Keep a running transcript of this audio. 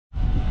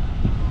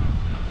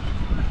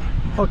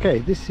Okay,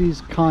 this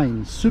is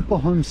Cainz Super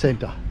Home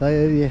Centre.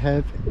 They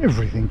have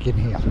everything in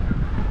here.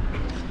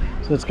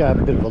 So let's go have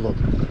a bit of a look.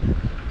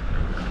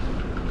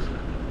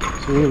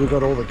 So here we've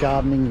got all the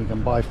gardening. You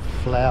can buy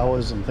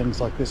flowers and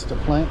things like this to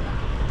plant.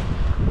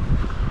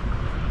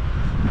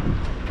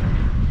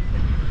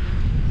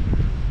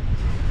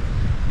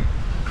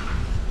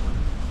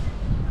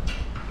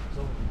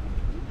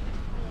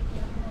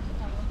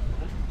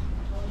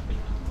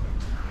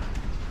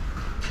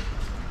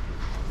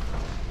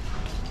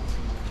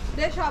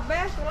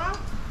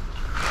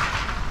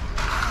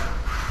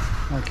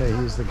 Okay,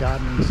 here's the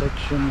gardening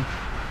section.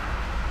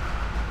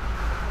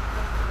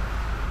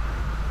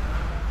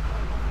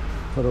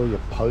 Got all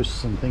your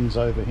posts and things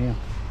over here.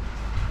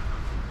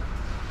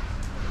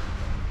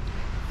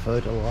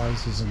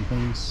 Fertilizers and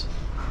things.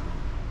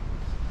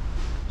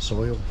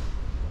 Soil.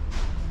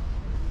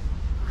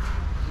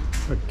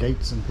 Got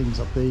gates and things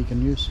up there you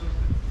can use.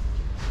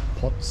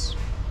 Pots.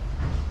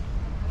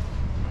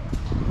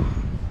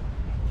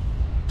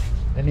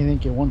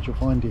 Anything you want you'll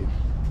find here.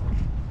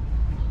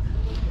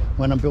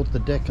 When I built the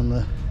deck and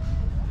the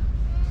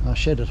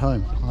shed at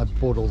home, I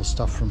bought all the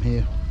stuff from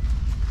here.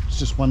 It's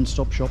just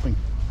one-stop shopping.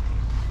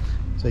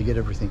 So you get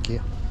everything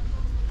here.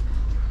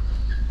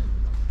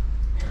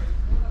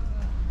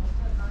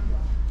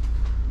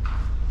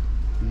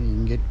 You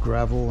can get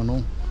gravel and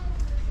all.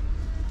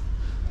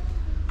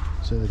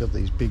 So they've got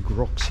these big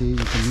rocks here you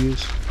can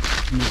use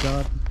in the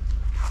garden.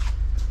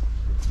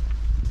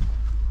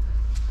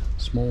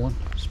 Small one,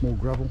 small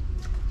gravel.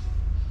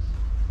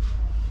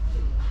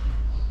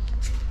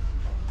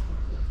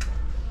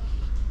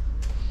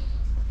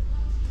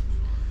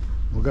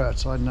 We'll go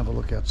outside and have a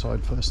look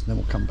outside first, and then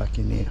we'll come back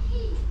in here.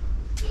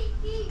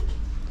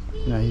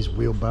 You know, here's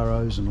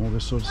wheelbarrows and all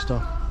this sort of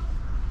stuff.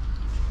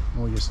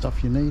 All your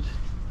stuff you need.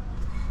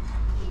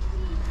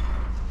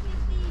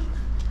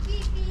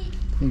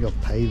 You got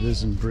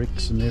pavers and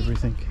bricks and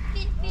everything.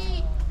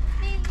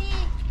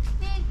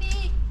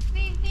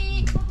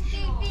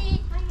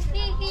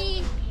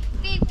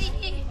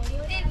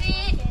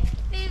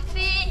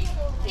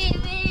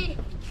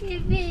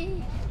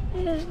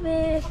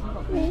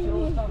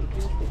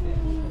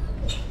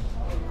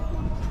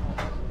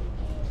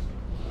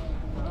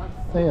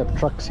 They have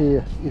trucks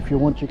here. If you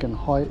want, you can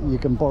hire. You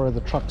can borrow the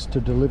trucks to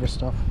deliver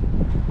stuff.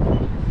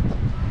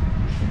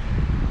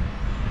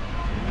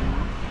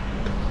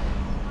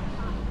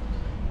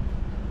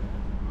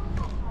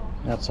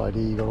 Outside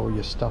here, you got all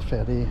your stuff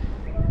out here,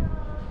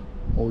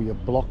 all your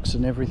blocks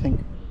and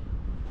everything.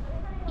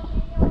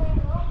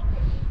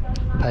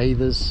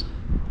 Pavers.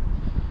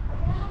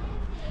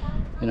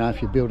 You know,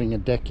 if you're building a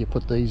deck, you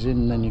put these in,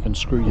 and then you can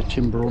screw your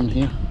timber on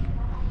here.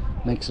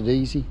 Makes it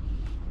easy.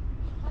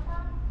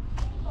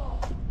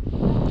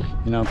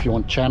 You know, if you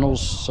want channels,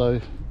 so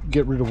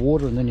get rid of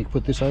water and then you can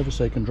put this over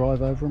so you can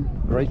drive over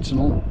them, grates and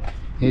all.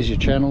 Here's your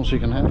channels you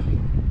can have.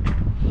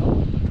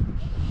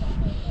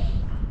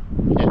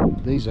 Yeah,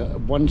 these are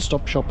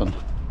one-stop shopping.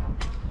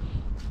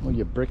 All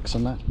your bricks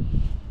and that.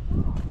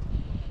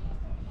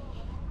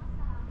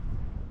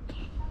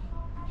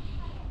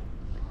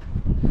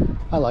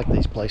 I like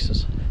these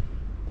places.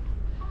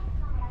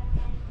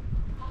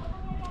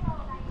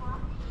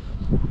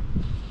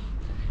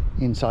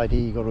 Inside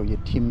here you got all your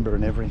timber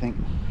and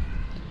everything.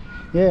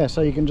 Yeah,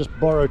 so you can just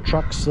borrow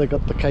trucks. They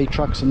got the K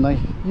trucks, and they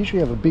usually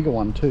have a bigger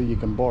one too you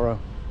can borrow.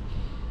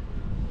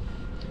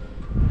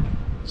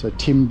 So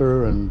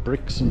timber and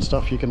bricks and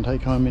stuff you can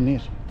take home in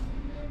it.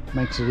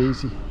 Makes it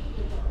easy.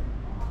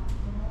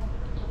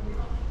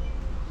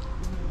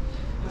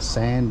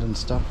 Sand and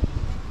stuff.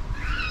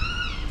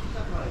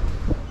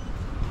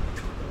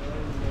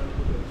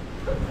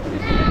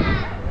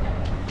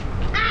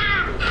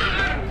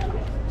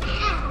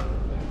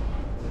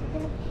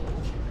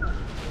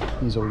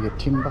 Here's all your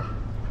timber.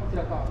 You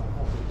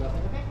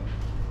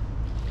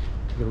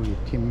got all your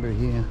timber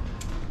here.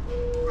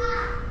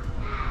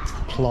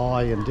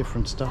 Ply and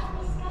different stuff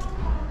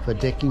for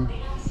decking.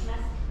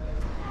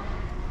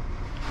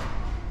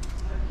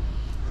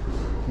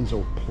 Here's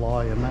all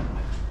ply and that.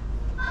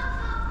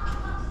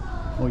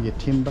 All your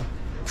timber.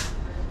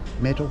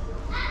 Metal.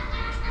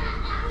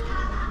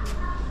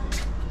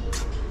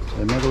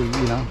 So metal,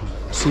 you know,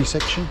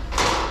 C-section.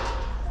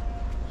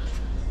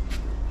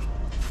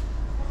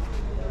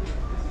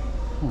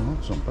 Oh,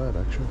 that's not bad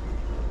actually.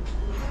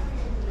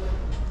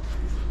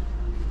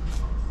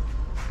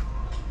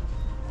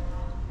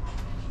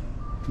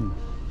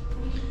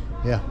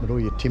 Yeah, but all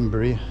your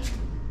timber here.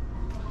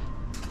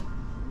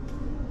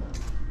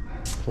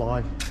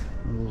 Ply,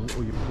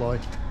 all your ply.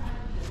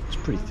 It's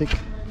pretty thick.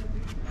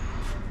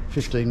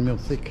 15 mil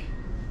thick.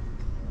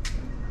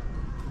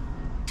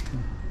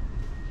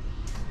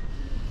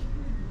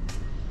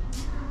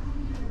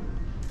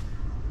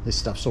 This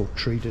stuff's all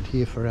treated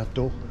here for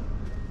outdoor.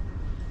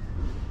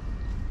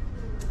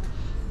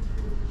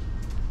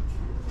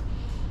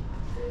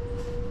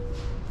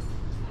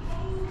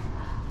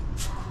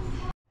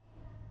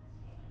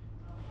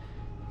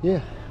 Yeah,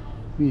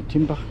 your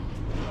timber.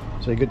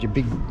 So you got your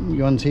big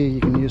ones here you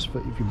can use for,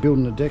 if you're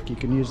building a deck, you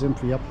can use them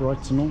for your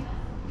uprights and all.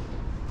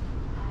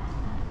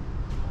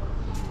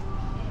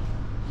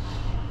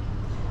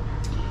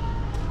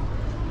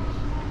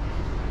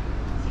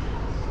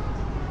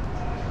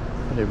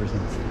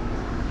 everything.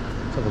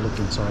 Let's have a look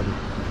inside it.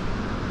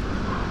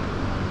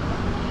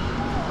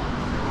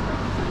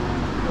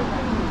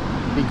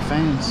 Big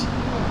fans.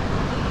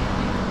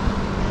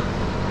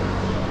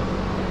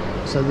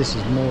 So this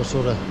is more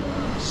sort of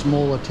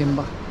smaller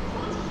timber.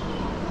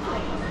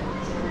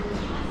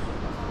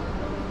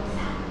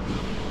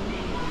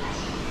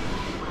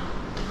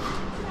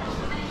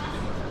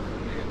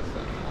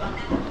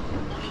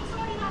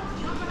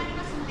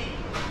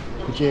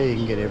 But yeah, you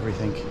can get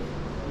everything.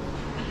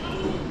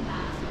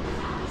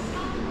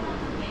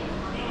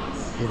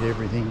 Get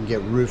everything,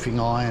 get roofing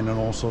iron and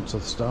all sorts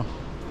of stuff.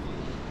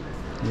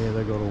 Yeah,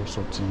 they got all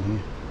sorts in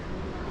here.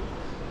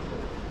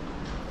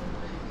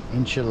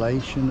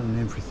 Insulation and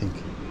everything.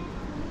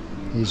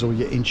 Here's all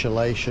your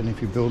insulation.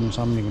 If you're building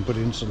something, you can put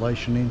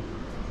insulation in.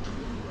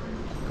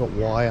 Got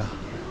wire.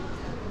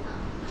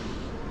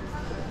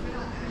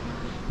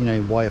 You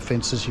know, wire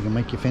fences, you can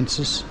make your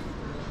fences.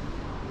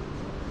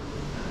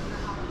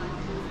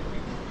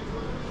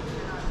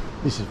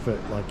 This is for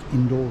like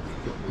indoor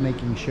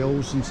making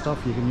shelves and stuff.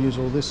 You can use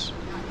all this.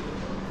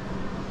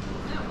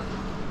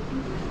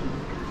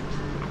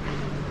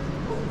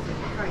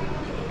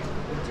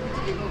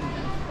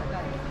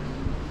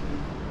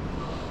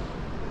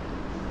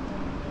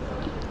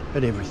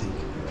 But everything.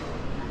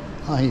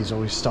 Ah, here's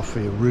always stuff for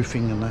your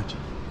roofing and that.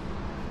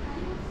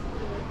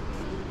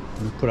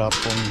 And put up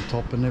on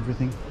top and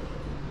everything.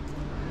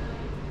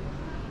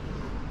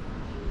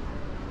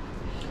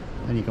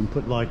 And you can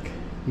put like,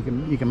 you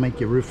can make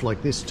your roof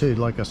like this too,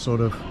 like a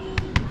sort of,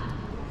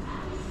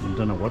 I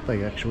don't know what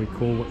they actually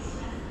call it.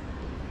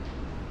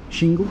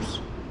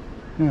 Shingles?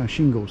 Yeah,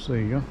 shingles, there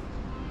you go.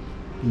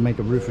 You make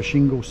a roof of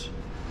shingles.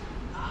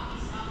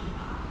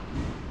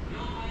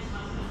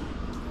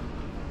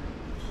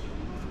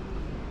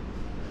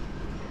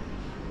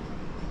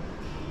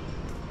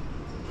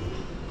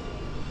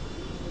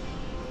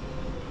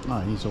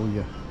 Ah, here's all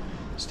your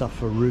stuff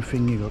for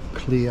roofing. You've got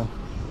clear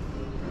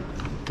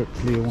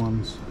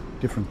ones,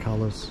 different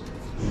colours.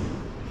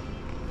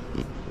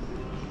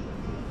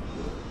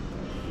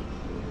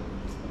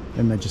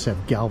 And they just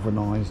have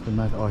galvanised and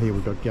that. Oh, here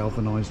we've got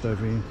galvanised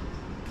over here.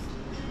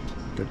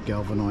 Got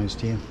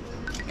galvanised here.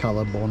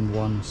 Colour bond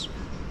ones.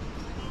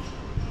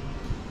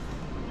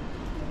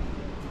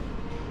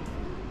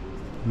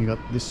 You got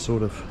this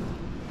sort of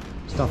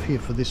stuff here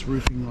for this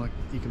roofing, like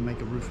you can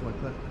make a roof like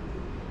that.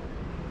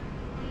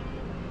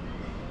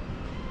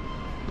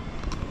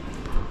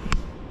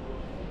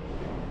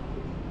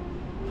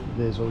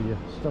 There's all your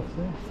stuff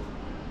there.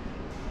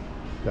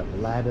 Got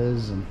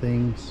ladders and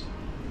things.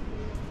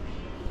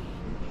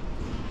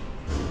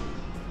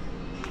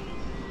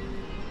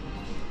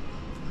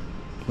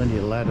 Plenty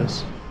of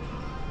ladders.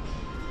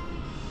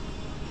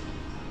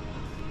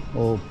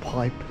 All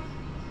pipe,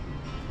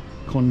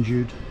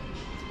 conduit.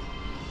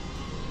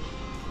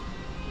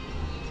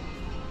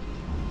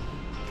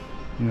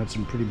 You got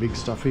some pretty big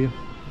stuff here.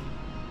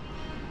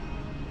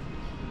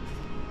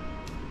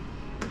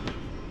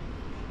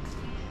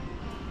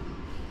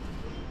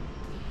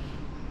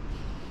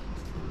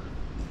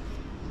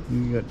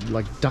 You got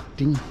like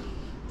ducting.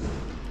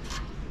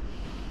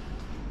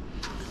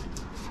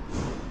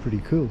 Pretty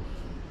cool.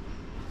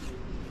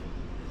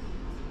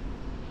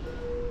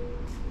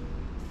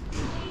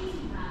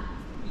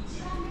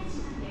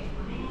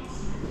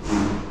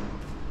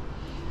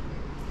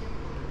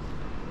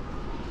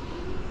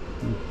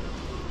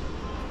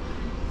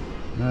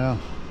 Now,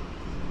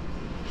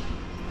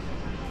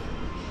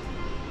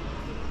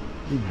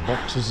 big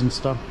boxes and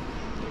stuff.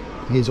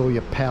 Here's all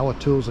your power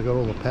tools. I got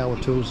all the power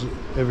tools,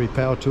 every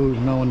power tool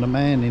known to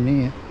man in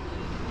here.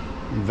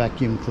 Your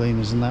vacuum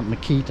cleaners and that,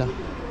 Makita.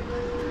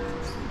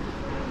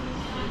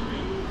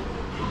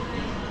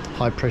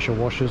 High pressure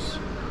washers.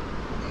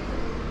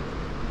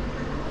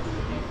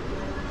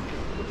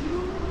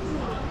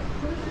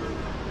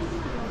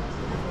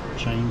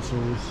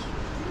 Chainsaws.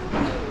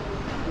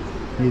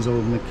 Here's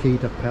all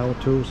Makita power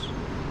tools.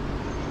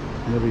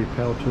 There'll be your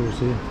power tools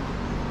here.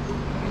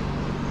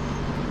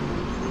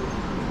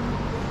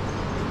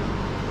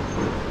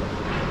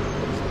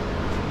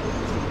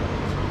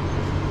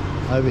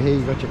 Over here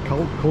you got your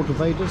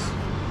cultivators,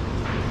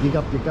 dig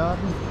up your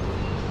garden,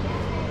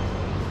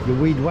 your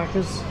weed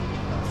whackers,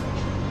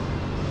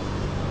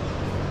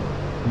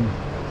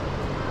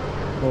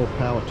 all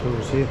power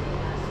tools here.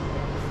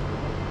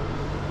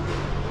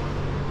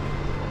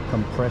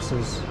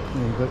 Compressors,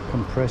 you've got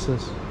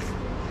compressors,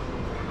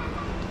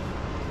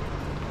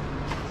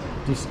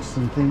 discs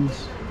and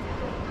things.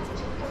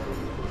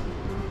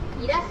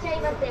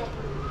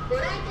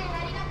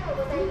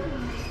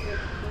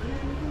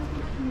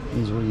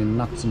 These are all your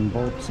nuts and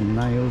bolts and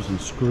nails and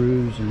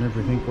screws and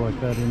everything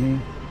like that in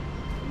here.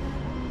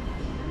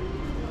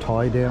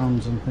 Tie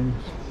downs and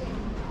things.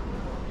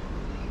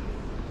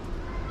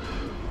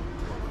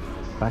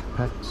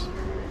 Backpacks.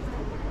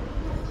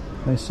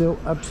 They sell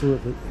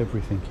absolutely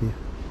everything here.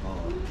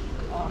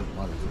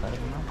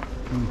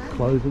 And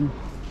clothing,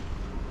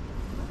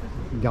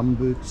 gum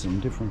boots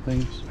and different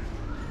things.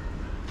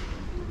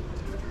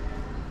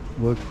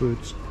 Work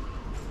boots,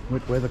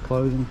 wet weather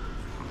clothing.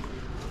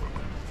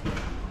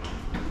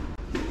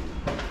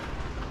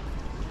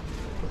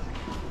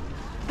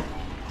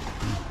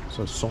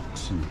 So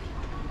socks and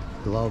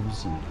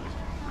gloves and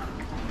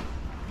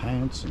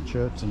pants and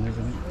shirts and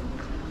everything.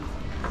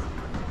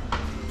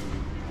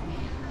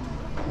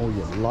 All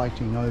your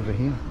lighting over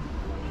here.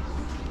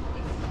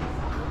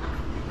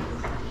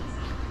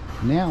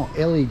 Now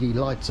LED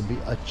lights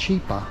are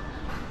cheaper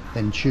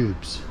than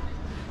tubes.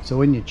 So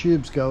when your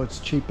tubes go, it's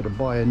cheaper to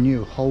buy a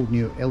whole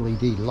new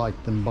LED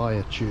light than buy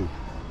a tube.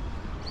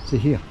 So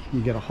here,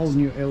 you get a whole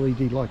new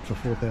LED light for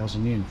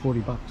 4,000 yen,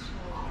 40 bucks.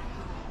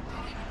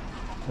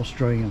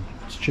 Australian,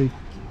 it's cheap.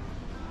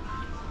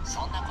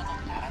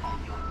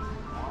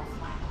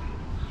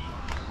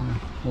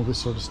 All this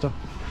sort of stuff.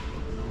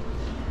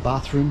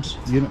 Bathrooms,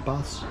 unit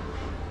baths.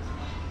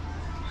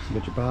 You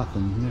got your bath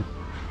and yeah.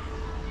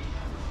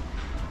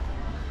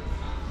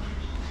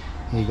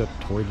 Here you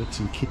got toilets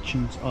and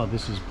kitchens. Oh,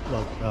 this is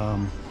like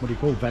what do you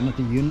call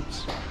vanity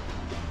units?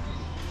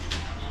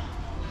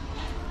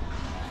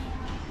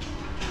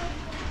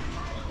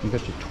 You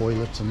got your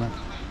toilets and that.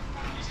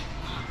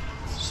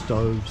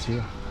 Stoves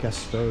here, gas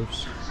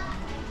stoves.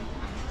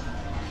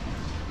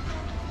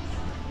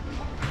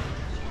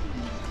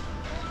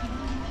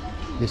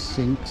 This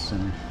sinks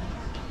and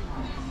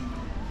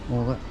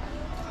all that.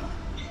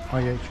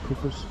 IH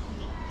cookers.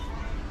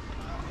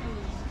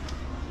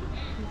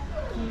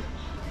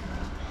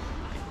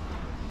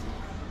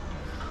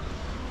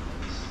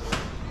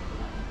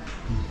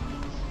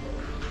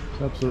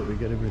 Absolutely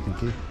get everything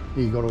here.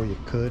 Here you got all your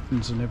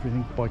curtains and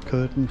everything. Buy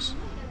curtains.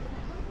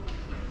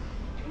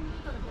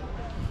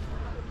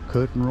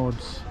 Curtain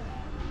rods.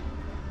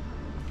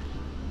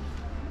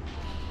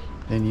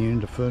 Then you're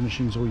into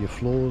furnishings, all your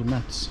floor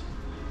mats,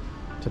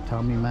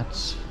 tatami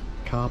mats,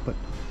 carpet.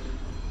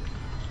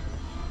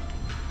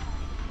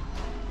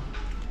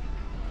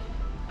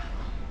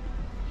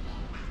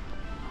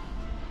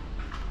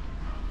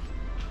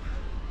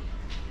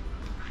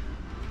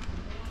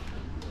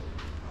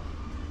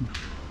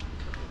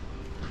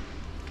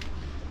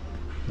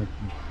 Like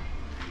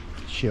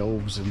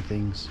shelves and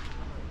things.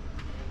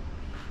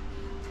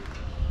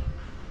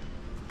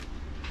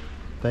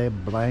 They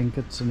have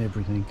blankets and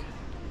everything.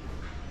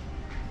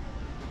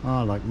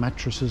 Ah, like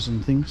mattresses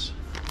and things.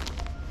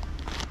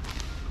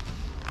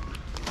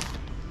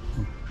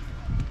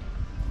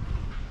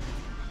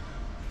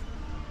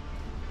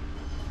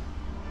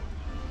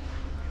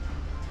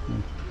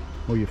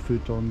 All your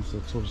futons,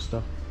 that sort of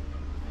stuff.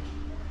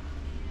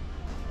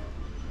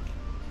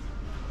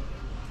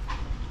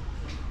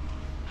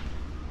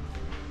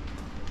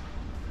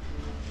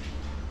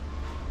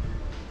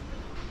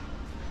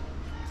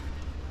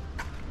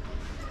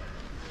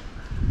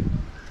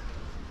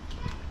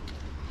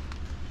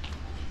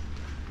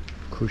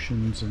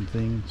 Cushions and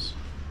things.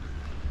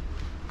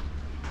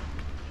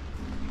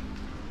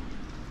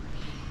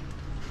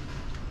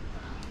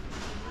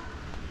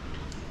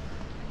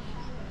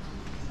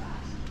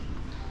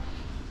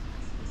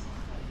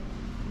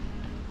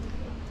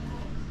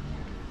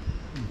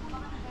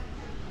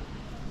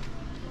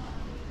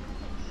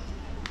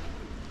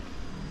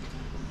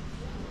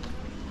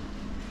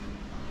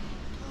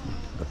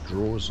 Got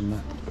drawers and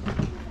that.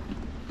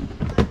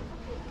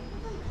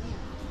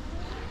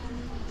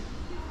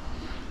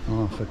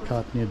 Oh, for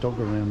carting your dog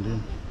around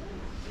in.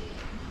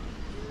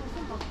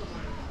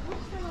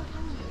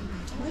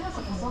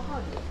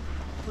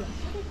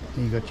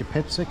 You got your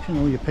pet section,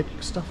 all your pet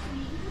stuff.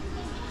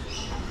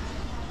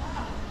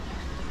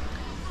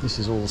 This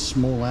is all the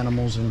small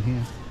animals in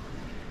here.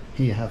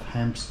 Here you have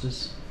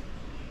hamsters.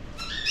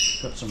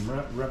 Got some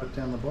rabbit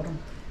down the bottom.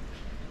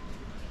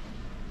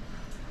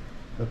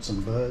 Got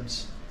some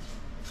birds.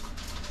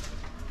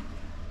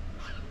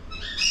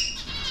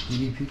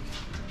 Guinea pig.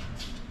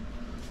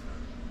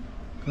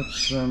 Got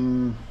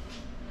some,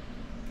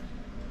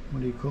 what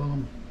do you call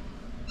them?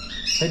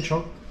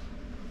 Hedgehog.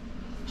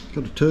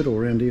 Got a turtle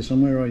around here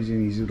somewhere. Oh, he's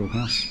in his little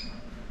house.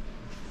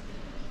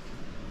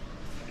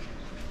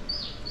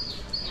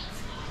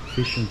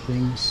 Fish and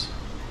things.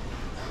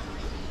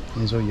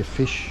 There's all your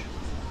fish.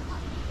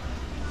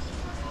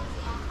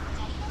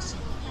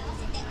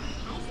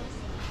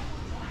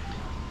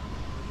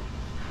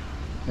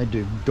 They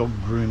do dog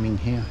grooming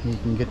here. You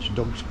can get your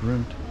dogs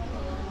groomed.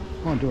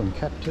 Oh, I'm doing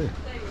cat too.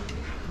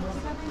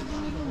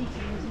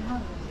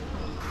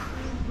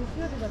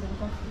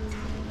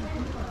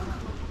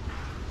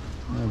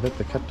 I bet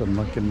the cat doesn't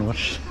like getting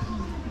washed.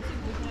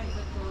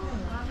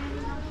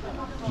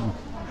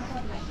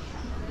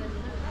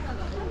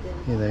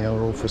 Here they are,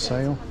 all for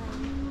sale.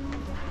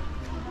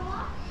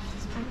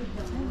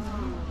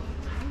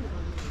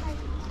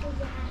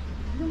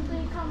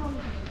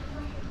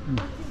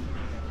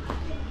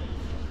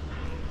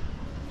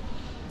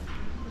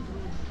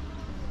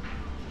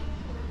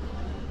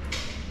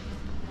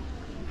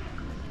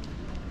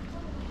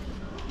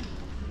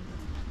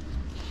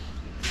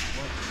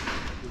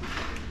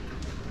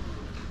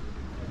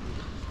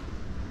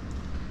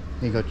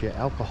 You got your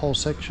alcohol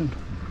section,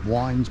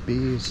 wines,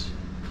 beers,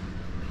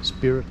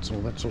 spirits, all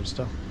that sort of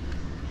stuff.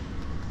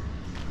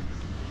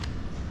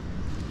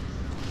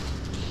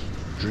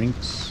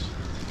 Drinks.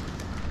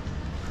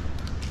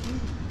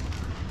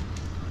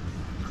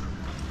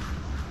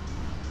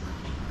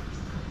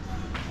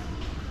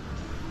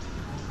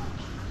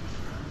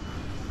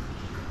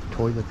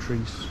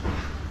 toiletries.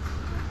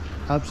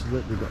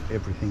 Absolutely got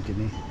everything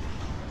in here.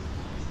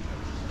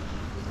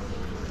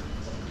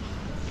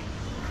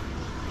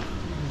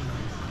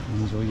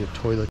 These are all your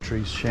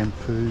toiletries,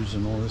 shampoos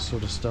and all this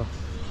sort of stuff.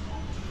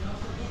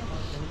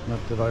 Not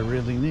that I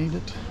really need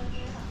it.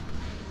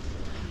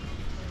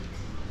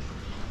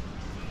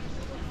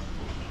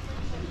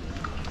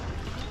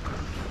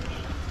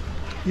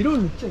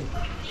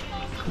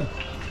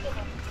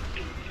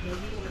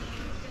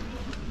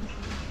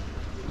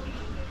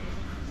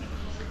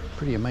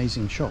 Pretty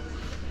amazing shop.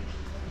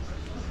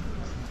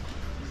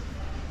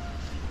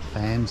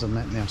 Fans and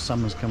that, now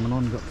summer's coming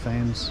on, got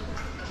fans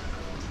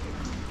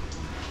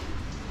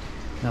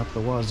out the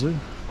wazoo.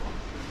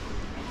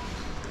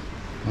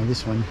 Now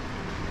this one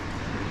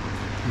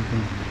you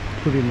can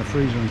put in the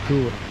freezer and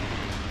cool it.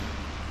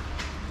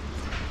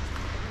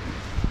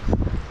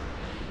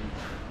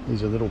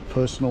 These are little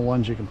personal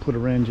ones you can put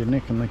around your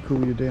neck and they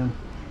cool you down.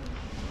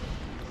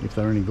 If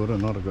they're any good or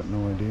not, I've got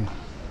no idea.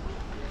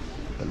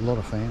 But a lot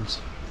of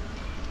fans.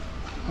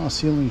 Oh,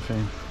 ceiling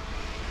fan.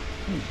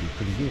 That would be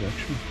pretty good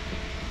actually.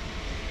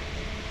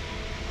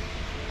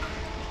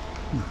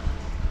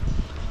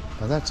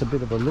 Now that's a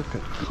bit of a look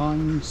at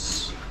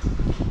Cainz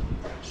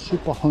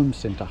Super Home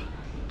Centre.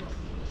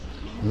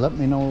 Let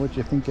me know what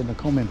you think in the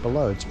comment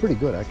below. It's pretty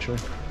good actually.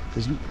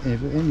 If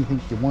anything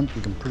you want,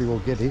 you can pretty well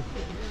get it.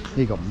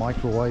 You got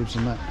microwaves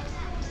and that.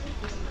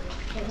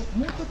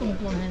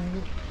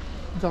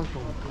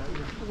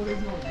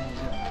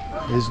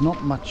 There's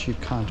not much you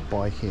can't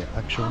buy here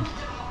actually.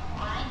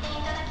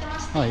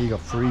 Oh, you got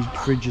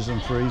fridges and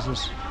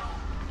freezers.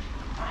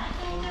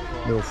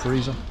 Little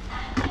freezer.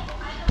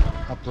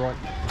 Upright.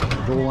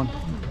 Door one.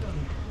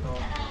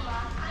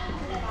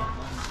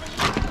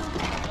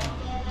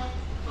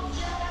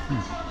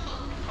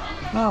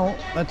 Well,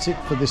 that's it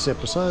for this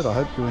episode. I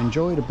hope you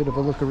enjoyed a bit of a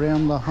look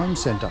around the home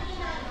centre.